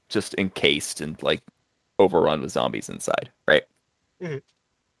just encased and like overrun with zombies inside, right? Mm-hmm.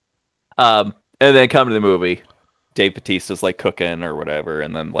 And then come to the movie, Dave Bautista's like cooking or whatever,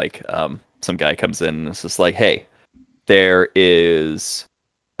 and then like some guy comes in and it's just like, hey, there is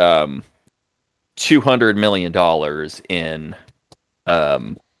 $200 million in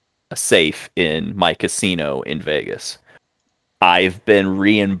a safe in my casino in Vegas. I've been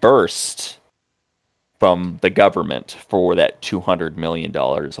reimbursed from the government for that $200 million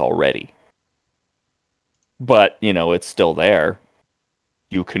already. But, it's still there.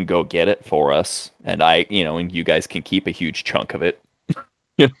 You can go get it for us. And and you guys can keep a huge chunk of it.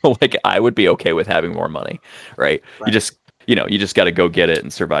 Like I would be okay with having more money, right? You just got to go get it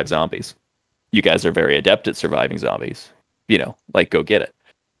and survive zombies. You guys are very adept at surviving zombies. Like go get it.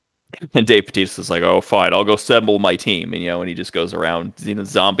 And Dave Bautista's like, oh, fine, I'll go assemble my team. And he just goes around,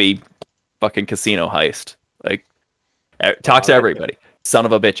 zombie fucking casino heist. Like, talk to everybody. Son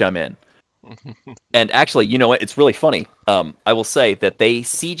of a bitch, I'm in. And actually, you know what? It's really funny. I will say that they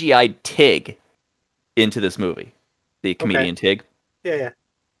CGI'd Tig into this movie. The comedian Tig. Yeah.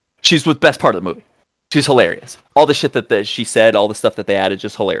 She's the best part of the movie. She's hilarious. All the shit that she said, all the stuff that they added,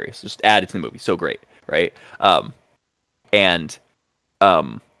 just hilarious. Just added to the movie. So great, right?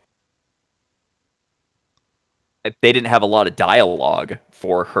 they didn't have a lot of dialogue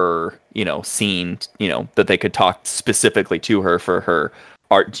for her, scene, that they could talk specifically to her for her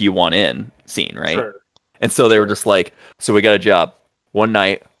art. Do you want in scene, right? Sure. And so they were just like, so we got a job, one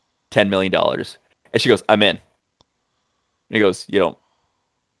night, $10 million, and she goes, I'm in. And he goes, you don't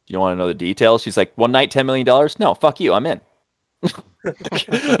want to know the details? She's like, one night, $10 million? No, fuck you, I'm in.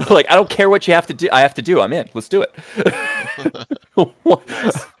 Like, I don't care what you have to do. I have to do. I'm in. Let's do it.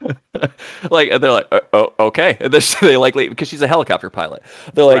 Like, and they're like, oh, okay. And then they like, because she's a helicopter pilot.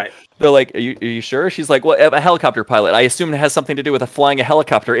 They're like, are you sure? She's like, well, a helicopter pilot. I assume it has something to do with flying a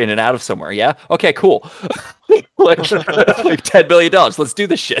helicopter in and out of somewhere. Yeah. Okay. Cool. like $10 million. Let's do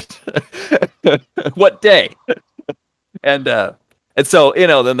this shit. What day? And so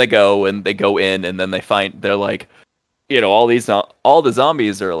then they go in, and then they find they're like, all the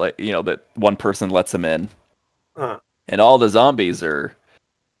zombies are like, that one person lets them in, and all the zombies are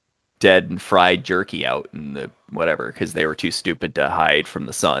dead and fried jerky out in the whatever, because they were too stupid to hide from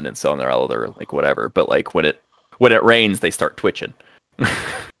the sun, and so they're like whatever. But like when it rains, they start twitching,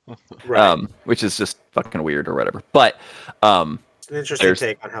 right? Which is just fucking weird or whatever. But it's an interesting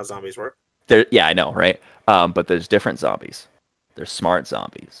take on how zombies work. Yeah, I know, right? But there's different zombies. There's smart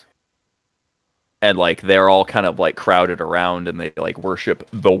zombies. And like they're all kind of like crowded around, and they like worship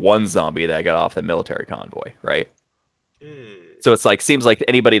the one zombie that got off the military convoy, right? So it's like, seems like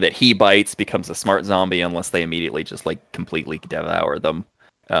anybody that he bites becomes a smart zombie unless they immediately just like completely devour them.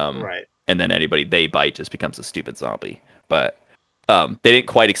 Right. And then anybody they bite just becomes a stupid zombie. But they didn't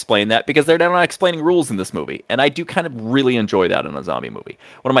quite explain that, because they're not explaining rules in this movie. And I do kind of really enjoy that in a zombie movie.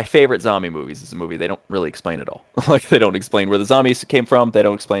 One of my favorite zombie movies is a movie they don't really explain at all. Like, they don't explain where the zombies came from. They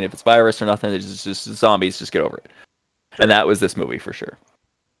don't explain if it's virus or nothing. It's just zombies. Just get over it. And that was this movie for sure.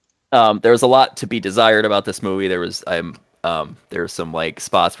 There was a lot to be desired about this movie. There was some like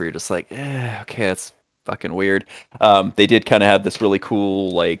spots where you're just like, okay, that's fucking weird. They did kind of have this really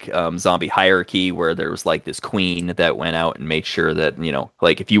cool like zombie hierarchy, where there was like this queen that went out and made sure that,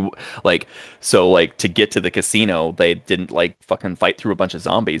 like if you like, so like to get to the casino, they didn't like fucking fight through a bunch of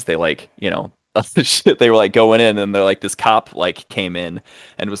zombies. They like, shit, they were like going in, and they're like, this cop like came in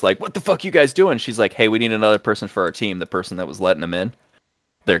and was like, what the fuck you guys doing? She's like, hey, we need another person for our team. The person that was letting them in,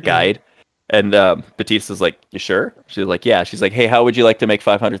 their guide. And Batista's like, you sure? She's like, yeah. She's like, hey, how would you like to make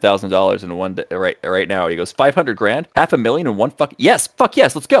 $500,000 in one day, right now? He goes, 500 grand, $500,000 in one yes, fuck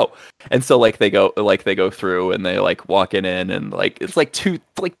yes, let's go. And so like they go through, and they like walking in, and like it's like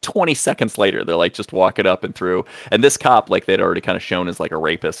 20 seconds later, they're like just walking up and through, and this cop, like they'd already kind of shown as like a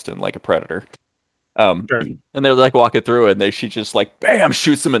rapist and like a predator. Sure. And they're like walking through, and she just like bam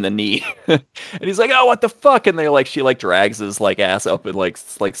shoots him in the knee, and he's like, oh, what the fuck? And she like drags his like ass up and like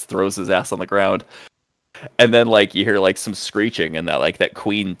throws his ass on the ground, and then like you hear like some screeching, and that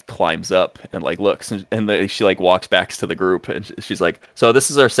queen climbs up and like looks, and she like walks back to the group, and she's like, so this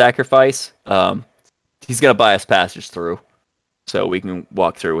is our sacrifice. He's gonna buy us passage through, so we can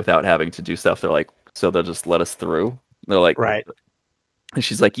walk through without having to do stuff. They're like, so they'll just let us through. They're like, right. And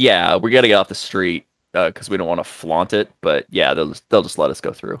she's like, yeah, we got to get off the street because we don't want to flaunt it. But yeah, they'll just let us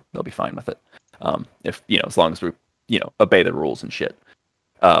go through. They'll be fine with it. If as long as we obey the rules and shit.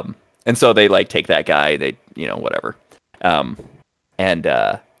 And so they like take that guy. They whatever. And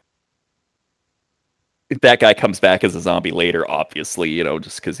that guy comes back as a zombie later, obviously.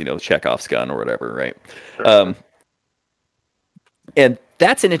 Just because Chekhov's gun or whatever, right? Sure. And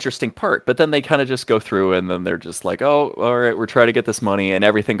that's an interesting part, but then they kind of just go through, and then they're just like, oh, all right, we're trying to get this money, and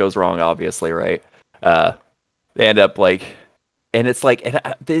everything goes wrong, obviously, right? They end up like, and it's like,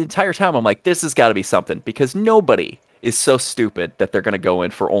 the entire time I'm like, this has got to be something, because nobody is so stupid that they're going to go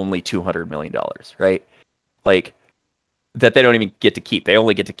in for only $200 million, right? Like, that they don't even get to keep. They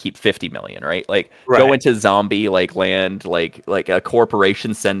only get to keep 50 million, right? Like, go into zombie like land, like a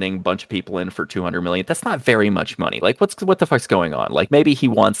corporation sending a bunch of people in for 200 million. That's not very much money. Like, what the fuck's going on? Like, maybe he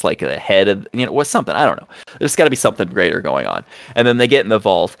wants like a head of, what's something. I don't know. There's got to be something greater going on. And then they get in the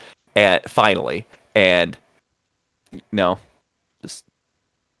vault, and finally, and no, it's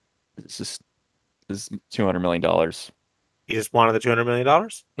just $200 million. You just wanted the $200 million?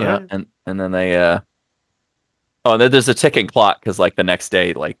 Yeah, right. And then they oh, and then there's a ticking clock, because like the next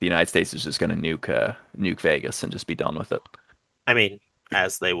day, like the United States is just going to nuke Vegas and just be done with it. I mean,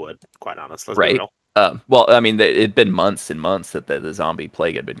 as they would, quite honestly. Right. Well, I mean, it'd been months and months that the zombie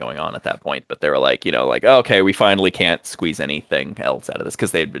plague had been going on at that point, but they were like, like, okay, we finally can't squeeze anything else out of this,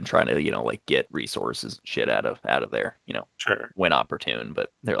 because they'd been trying to, like get resources and shit out of there, sure, when opportune.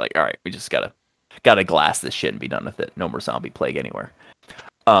 But they're like, all right, we just gotta glass this shit and be done with it. No more zombie plague anywhere.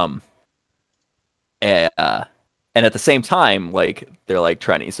 And at the same time, like they're like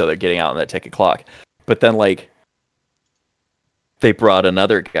so they're getting out on that ticket clock, but then like they brought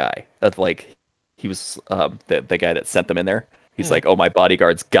another guy. That's like he was the guy that sent them in there. He's like, "Oh, my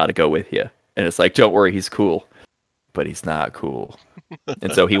bodyguard's got to go with you," and it's like, "Don't worry, he's cool, but he's not cool."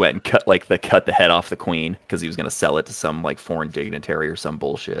 And so he went and cut the head off the queen because he was going to sell it to some like foreign dignitary or some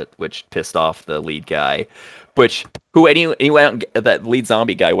bullshit, which pissed off the lead guy. He went out and, that lead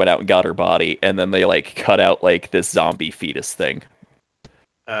zombie guy went out and got her body, and then they like cut out like this zombie fetus thing.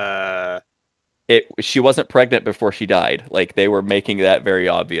 She wasn't pregnant before she died. Like they were making that very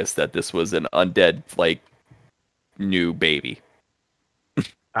obvious that this was an undead like new baby.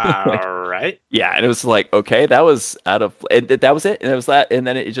 All right. Yeah, and it was like, okay, that was out of that was it, and it was that, and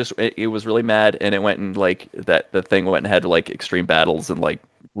then it was really mad, and it went and like that the thing went and had like extreme battles and like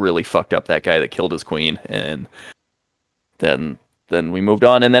really fucked up that guy that killed his queen, and then we moved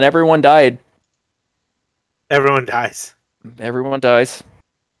on, and then everyone died. Everyone dies. Everyone dies,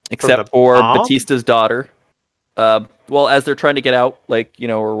 except for Batista's daughter. Well, as they're trying to get out, like, you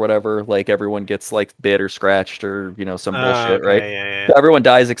know, or whatever, like everyone gets like bit or scratched or, you know, some bullshit, right? Yeah. So everyone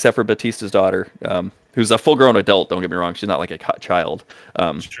dies except for Batista's daughter, who's a full-grown adult. Don't get me wrong; she's not like a child.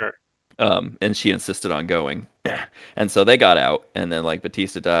 Sure. And she insisted on going, and so they got out, and then like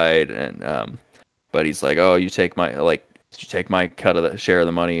Batista died, and but he's like, "Oh, you take my cut of the share of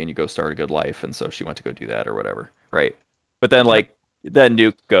the money, and you go start a good life." And so she went to go do that or whatever, right? But then then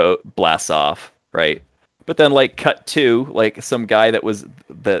Nuke blasts off, right? But then, like, cut to, like, some guy that was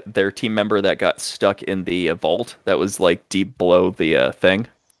their team member that got stuck in the vault that was, like, deep below the thing.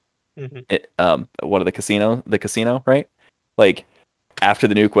 Mm-hmm. One of the casino, right? Like, after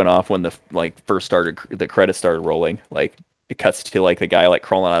the nuke went off, when the credits started rolling, like, it cuts to, like, the guy, like,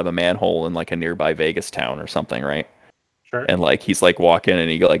 crawling out of a manhole in, like, a nearby Vegas town or something, right? Sure. And, like, he's, like, walking,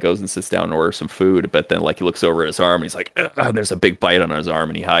 and he, like, goes and sits down and orders some food, but then, like, he looks over at his arm, and he's like, there's a big bite on his arm,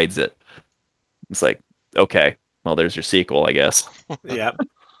 and he hides it. It's like, okay, well, there's your sequel, I guess. Yeah.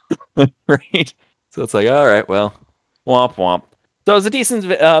 Right? So it's like, all right, well, womp womp. So it was a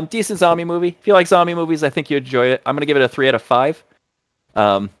decent zombie movie. If you like zombie movies, I think you enjoy it. I'm going to give it a 3 out of 5.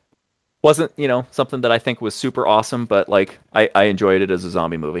 Wasn't, you know, something that I think was super awesome, but, like, I enjoyed it as a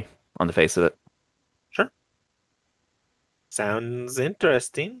zombie movie on the face of it. Sure. Sounds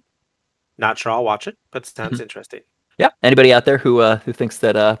interesting. Not sure I'll watch it, but sounds interesting. Yeah. Anybody out there who thinks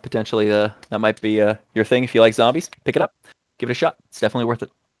that potentially that might be your thing, if you like zombies, pick it up, give it a shot. It's definitely worth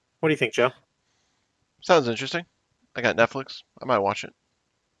it. What do you think, Joe? Sounds interesting. I got Netflix. I might watch it.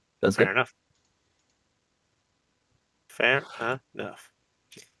 That's Fair good. enough. Fair enough.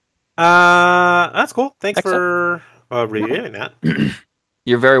 That's cool. Thanks for reviewing that.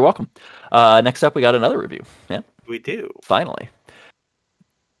 You're very welcome. Next up, we got another review. Yeah, we do. Finally.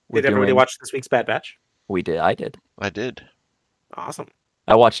 Did everybody watch this week's Bad Batch? We did. I did. Awesome.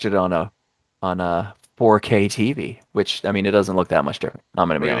 I watched it on a 4K TV, which, I mean, it doesn't look that much different. I'm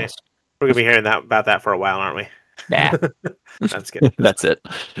gonna be honest. We're gonna be hearing about that for a while, aren't we? Nah. That's good. That's it.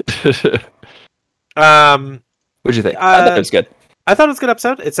 What'd you think? I thought it was good. I thought it was a good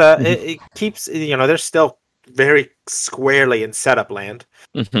episode. It's it keeps, you know, they're still very squarely in setup land,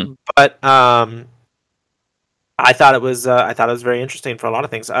 but I thought it was very interesting for a lot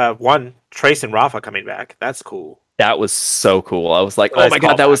of things. One, Trace and Rafa coming back. That's cool. That was so cool. I was like, oh my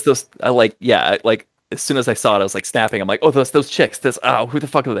god, that was those. As soon as I saw it, I was like snapping. I'm like, oh, those chicks. Who the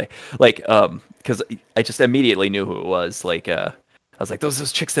fuck are they? Like, because I just immediately knew who it was. Like, I was like,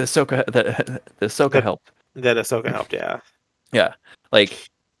 those chicks that Ahsoka helped. That Ahsoka helped, yeah. Yeah, like,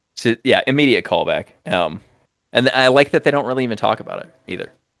 immediate callback. And I like that they don't really even talk about it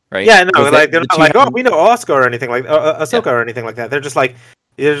either. Right? Yeah, no, like they're not like, oh, we know Oscar or anything like Ahsoka or anything like that. They're just like,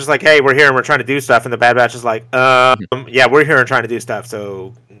 hey, we're here and we're trying to do stuff, and the Bad Batch is like, yeah, we're here and trying to do stuff.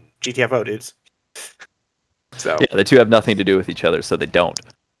 So GTFO, dudes. So yeah, the two have nothing to do with each other, so they don't.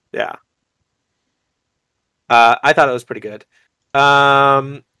 Yeah. I thought it was pretty good.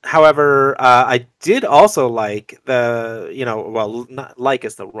 However, I did also like not like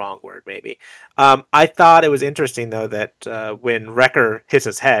is the wrong word, maybe. I thought it was interesting, though, that when Wrecker hits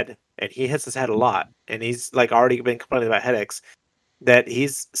his head, and he hits his head a lot, and he's like already been complaining about headaches, that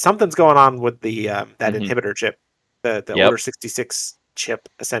something's going on with the that inhibitor chip, the Order 66 chip,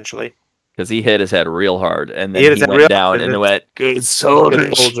 essentially. Because he hit his head real hard, and then he went down and went, good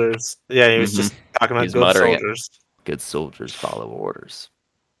soldiers. Yeah, he was just talking about good soldiers. Good soldiers follow orders.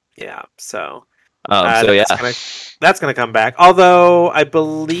 Yeah, so that's gonna come back. Although I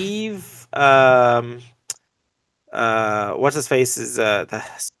believe what's his face is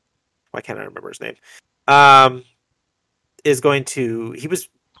why can't I remember his name? He was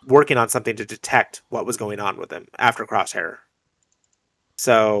working on something to detect what was going on with him after Crosshair.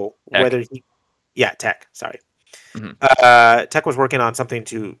 So Tech. Tech, sorry. Tech was working on something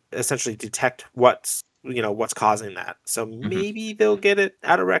to essentially detect what's causing that. So maybe they'll get it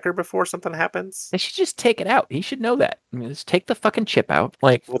out of record before something happens. They should just take it out. He should know that. I mean, just take the fucking chip out.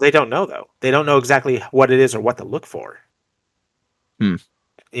 Like, well, they don't know though. They don't know exactly what it is or what to look for.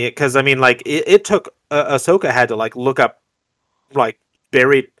 Because I mean, like it took Ahsoka had to like look up like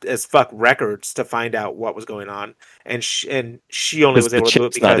buried as fuck records to find out what was going on, and she only was able to do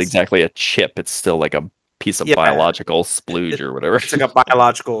it because it's not exactly a chip. It's still like a piece of biological splooge or whatever. It's like a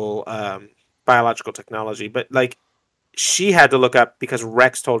biological technology, but like she had to look up because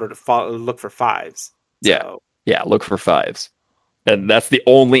Rex told her to look for 5s. So. Yeah, look for 5s, and that's the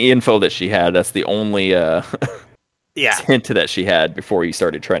only info that she had. That's the only hint that she had before he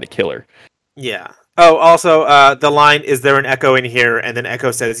started trying to kill her. Yeah. Oh, also, the line, "Is there an Echo in here?" and then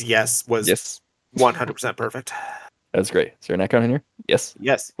Echo says yes was 100% perfect. That's great. Is there an Echo in here? Yes.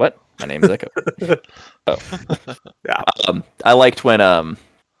 Yes. What? My name is Echo. Oh. Yeah. I liked when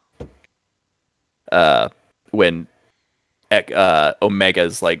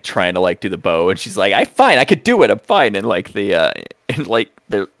Omega's like trying to like do the bow, and she's like, I could do it. I'm fine. And like they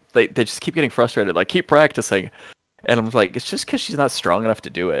just keep getting frustrated. Like, keep practicing. And I'm like, it's just because she's not strong enough to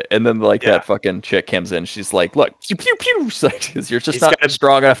do it. And then that fucking chick comes in. She's like, look, pew pew pew. She's like, you're just not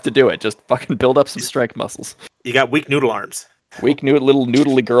strong enough to do it. Just fucking build up some strength muscles. You got weak noodle arms. Weak little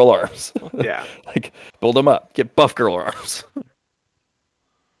noodly girl arms. Yeah. Like, build them up. Get buff girl arms.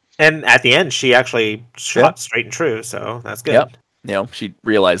 And at the end, she actually shot straight and true. So that's good. Yep. You know, she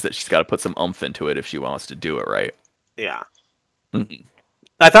realized that she's got to put some oomph into it if she wants to do it right. Yeah. Mm-hmm.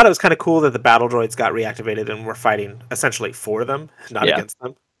 I thought it was kind of cool that the battle droids got reactivated and were fighting essentially for them, not against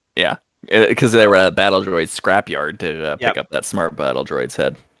them. Yeah, because they were at a battle droid scrapyard to pick up that smart battle droid's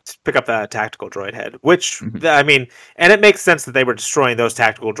head. Pick up the tactical droid head, which, I mean, and it makes sense that they were destroying those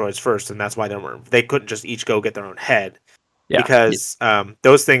tactical droids first, and that's why they couldn't just each go get their own head. Yeah. Because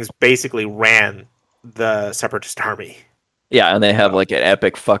those things basically ran the Separatist army. Yeah, and they have like an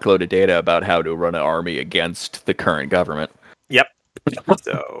epic fuckload of data about how to run an army against the current government. Yep.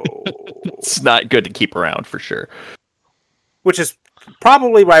 So it's not good to keep around for sure. Which is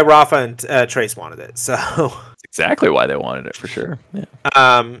probably why Rafa and Trace wanted it. So that's exactly why they wanted it for sure. Yeah.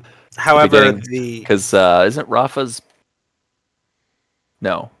 However, because isn't Rafa's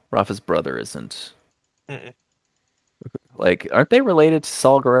brother isn't. Mm-mm. Like, aren't they related to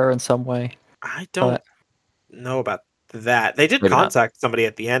Saul Guerrero in some way? I don't know about that. They did contact somebody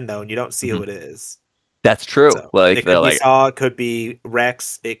at the end though, and you don't see who it is. That's true. So it could be Saul, it could be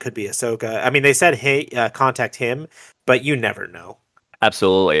Rex, it could be Ahsoka. I mean, they said, "Hey, contact him," but you never know.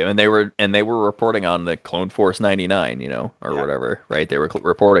 Absolutely, and they were reporting on the Clone Force 99, or whatever, right? They were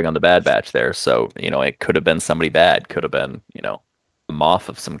reporting on the Bad Batch there, so it could have been somebody bad, could have been a Moff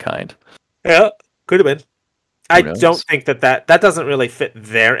of some kind. Yeah, could have been. I don't think that doesn't really fit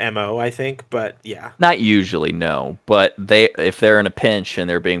their MO, I think, but yeah. Not usually, no. But if they're in a pinch and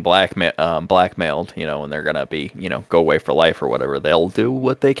they're being blackmailed, and they're gonna be, go away for life or whatever, they'll do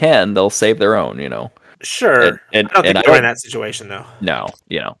what they can. They'll save their own, Sure. I don't think they're in that situation though. No,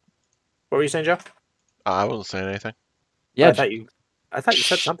 What were you saying, Joe? I wasn't saying anything. Yeah, I thought you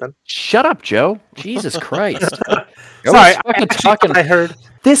said something. Shut up, Joe. Jesus Christ. Sorry, I heard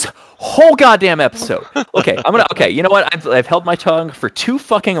this whole goddamn episode. Okay, you know what? I've held my tongue for too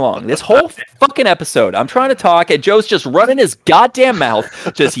fucking long. This whole fucking episode, I'm trying to talk, and Joe's just running his goddamn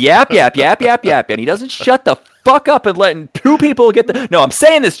mouth, just yap, yap, yap, yap, yap, and he doesn't shut the fuck up and letting two people get the... No, I'm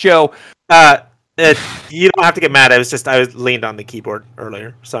saying this, Joe. You don't have to get mad. I was leaned on the keyboard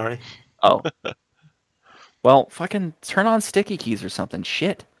earlier. Sorry. Oh. Well, fucking turn on sticky keys or something.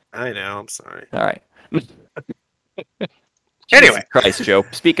 Shit. I know. I'm sorry. All right. Anyway. Christ, Joe.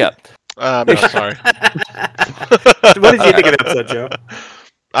 Speak up. No, sorry. What did you think of the episode, Joe?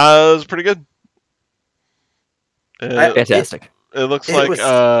 It was pretty good. Fantastic. It looks like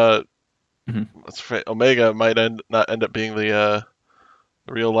Omega might not end up being the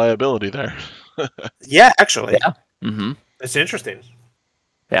real liability there. Yeah, actually. Yeah. Mm-hmm. It's interesting.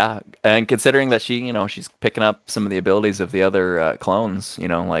 Yeah, and considering that she's picking up some of the abilities of the other clones,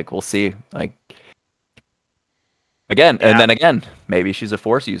 we'll see. Like, again, and then again, maybe she's a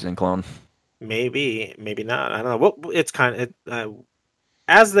Force-using clone. Maybe not. I don't know. Well, it's kind of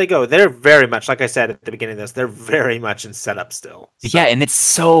as they go. They're very much, like I said at the beginning of this, they're very much in setup still. So. Yeah, and it's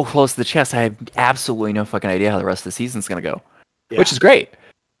so close to the chest. I have absolutely no fucking idea how the rest of the season's gonna go, which is great.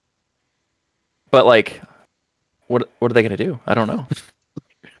 But like, what are they gonna do? I don't know.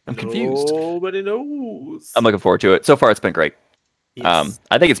 I'm confused. Nobody knows. I'm looking forward to it. So far, it's been great. Yes.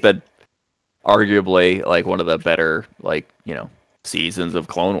 I think it's been arguably like one of the better seasons of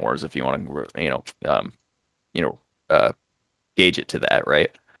Clone Wars, if you want to gauge it to that,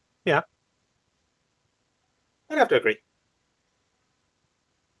 right? Yeah, I'd have to agree.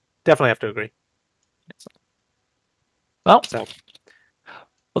 Definitely have to agree. Well,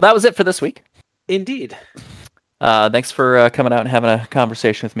 that was it for this week. Indeed. Thanks for coming out and having a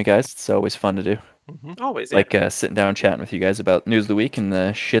conversation with me, guys. It's always fun to do. Always, like sitting down chatting with you guys about news of the week and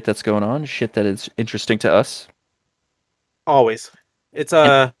the shit that's going on, shit that is interesting to us. Always. It's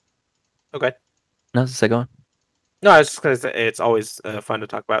okay. No, say go on. No, it's just because it's always fun to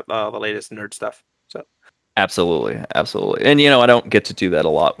talk about the latest nerd stuff. So absolutely, and I don't get to do that a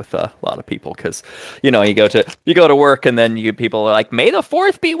lot with a lot of people because you go to work and then people are like, "May the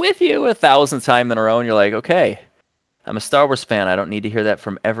 4th be with you" 1,000th time in a row, and you're like, "Okay, I'm a Star Wars fan. I don't need to hear that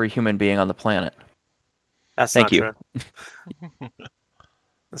from every human being on the planet." Thank you. True.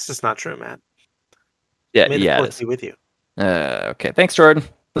 That's just not true, man. Yeah, May the 4th be with you. Okay, thanks, Jordan.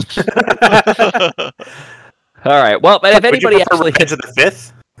 All right. Well, but if anybody actually Revenge of the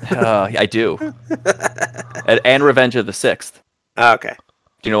 5th, I do, and Revenge of the 6th. Okay.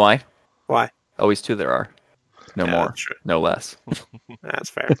 Do you know why? Why? Always 2 there are. No more. No less. That's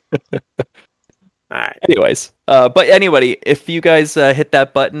fair. All right. Anyways, but anyway, if you guys hit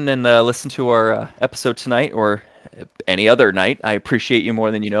that button and listen to our episode tonight or any other night, I appreciate you more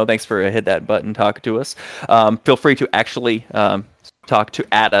than you know. Thanks for hit that button, talk to us. Feel free to actually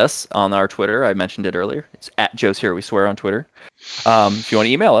at us on our Twitter. I mentioned it earlier. It's at Joe's Here We Swear on Twitter. If you want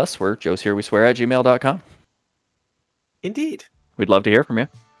to email us, we're joeshereweswear@gmail.com. Indeed. We'd love to hear from you.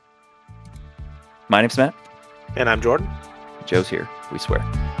 My name's Matt. And I'm Jordan. Joe's Here We Swear.